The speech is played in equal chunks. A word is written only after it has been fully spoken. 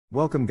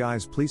Welcome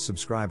guys, please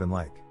subscribe and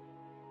like.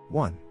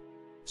 1.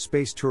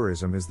 Space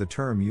tourism is the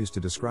term used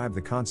to describe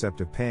the concept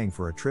of paying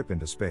for a trip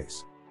into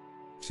space.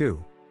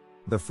 2.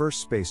 The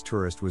first space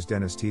tourist was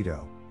Dennis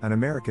Tito, an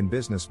American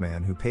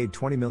businessman who paid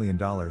 $20 million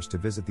to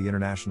visit the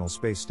International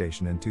Space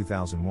Station in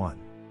 2001.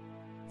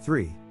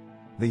 3.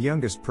 The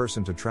youngest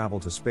person to travel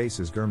to space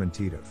is Gherman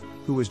Titov,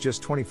 who was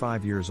just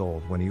 25 years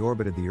old when he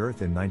orbited the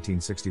Earth in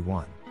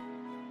 1961.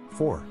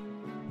 4.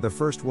 The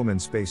first woman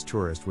space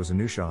tourist was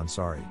Anousheh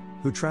Ansari,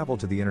 who traveled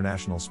to the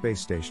International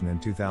Space Station in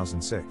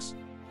 2006.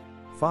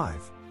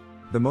 5.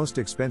 The most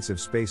expensive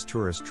space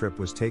tourist trip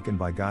was taken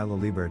by Guy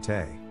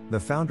Laliberté, the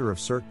founder of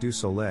Cirque du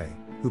Soleil,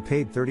 who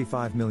paid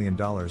 $35 million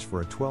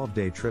for a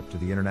 12-day trip to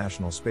the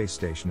International Space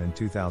Station in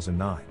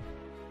 2009.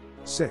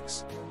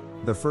 6.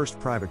 The first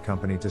private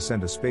company to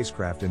send a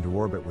spacecraft into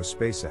orbit was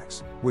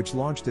SpaceX, which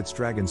launched its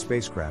Dragon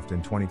spacecraft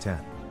in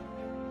 2010.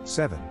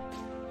 7.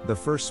 The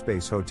first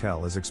space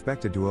hotel is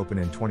expected to open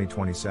in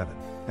 2027,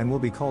 and will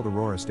be called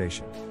Aurora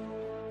Station.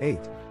 8.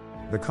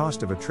 The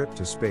cost of a trip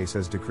to space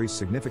has decreased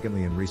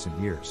significantly in recent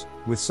years,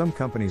 with some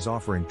companies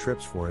offering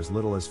trips for as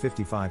little as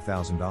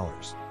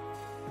 $55,000.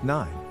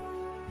 9.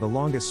 The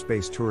longest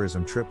space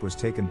tourism trip was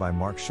taken by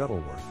Mark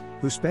Shuttleworth,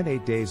 who spent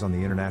 8 days on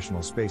the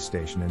International Space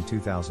Station in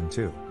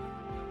 2002.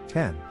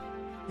 10.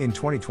 In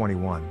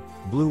 2021,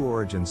 Blue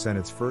Origin sent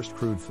its first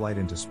crewed flight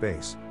into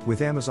space,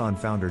 with Amazon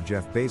founder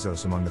Jeff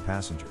Bezos among the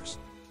passengers.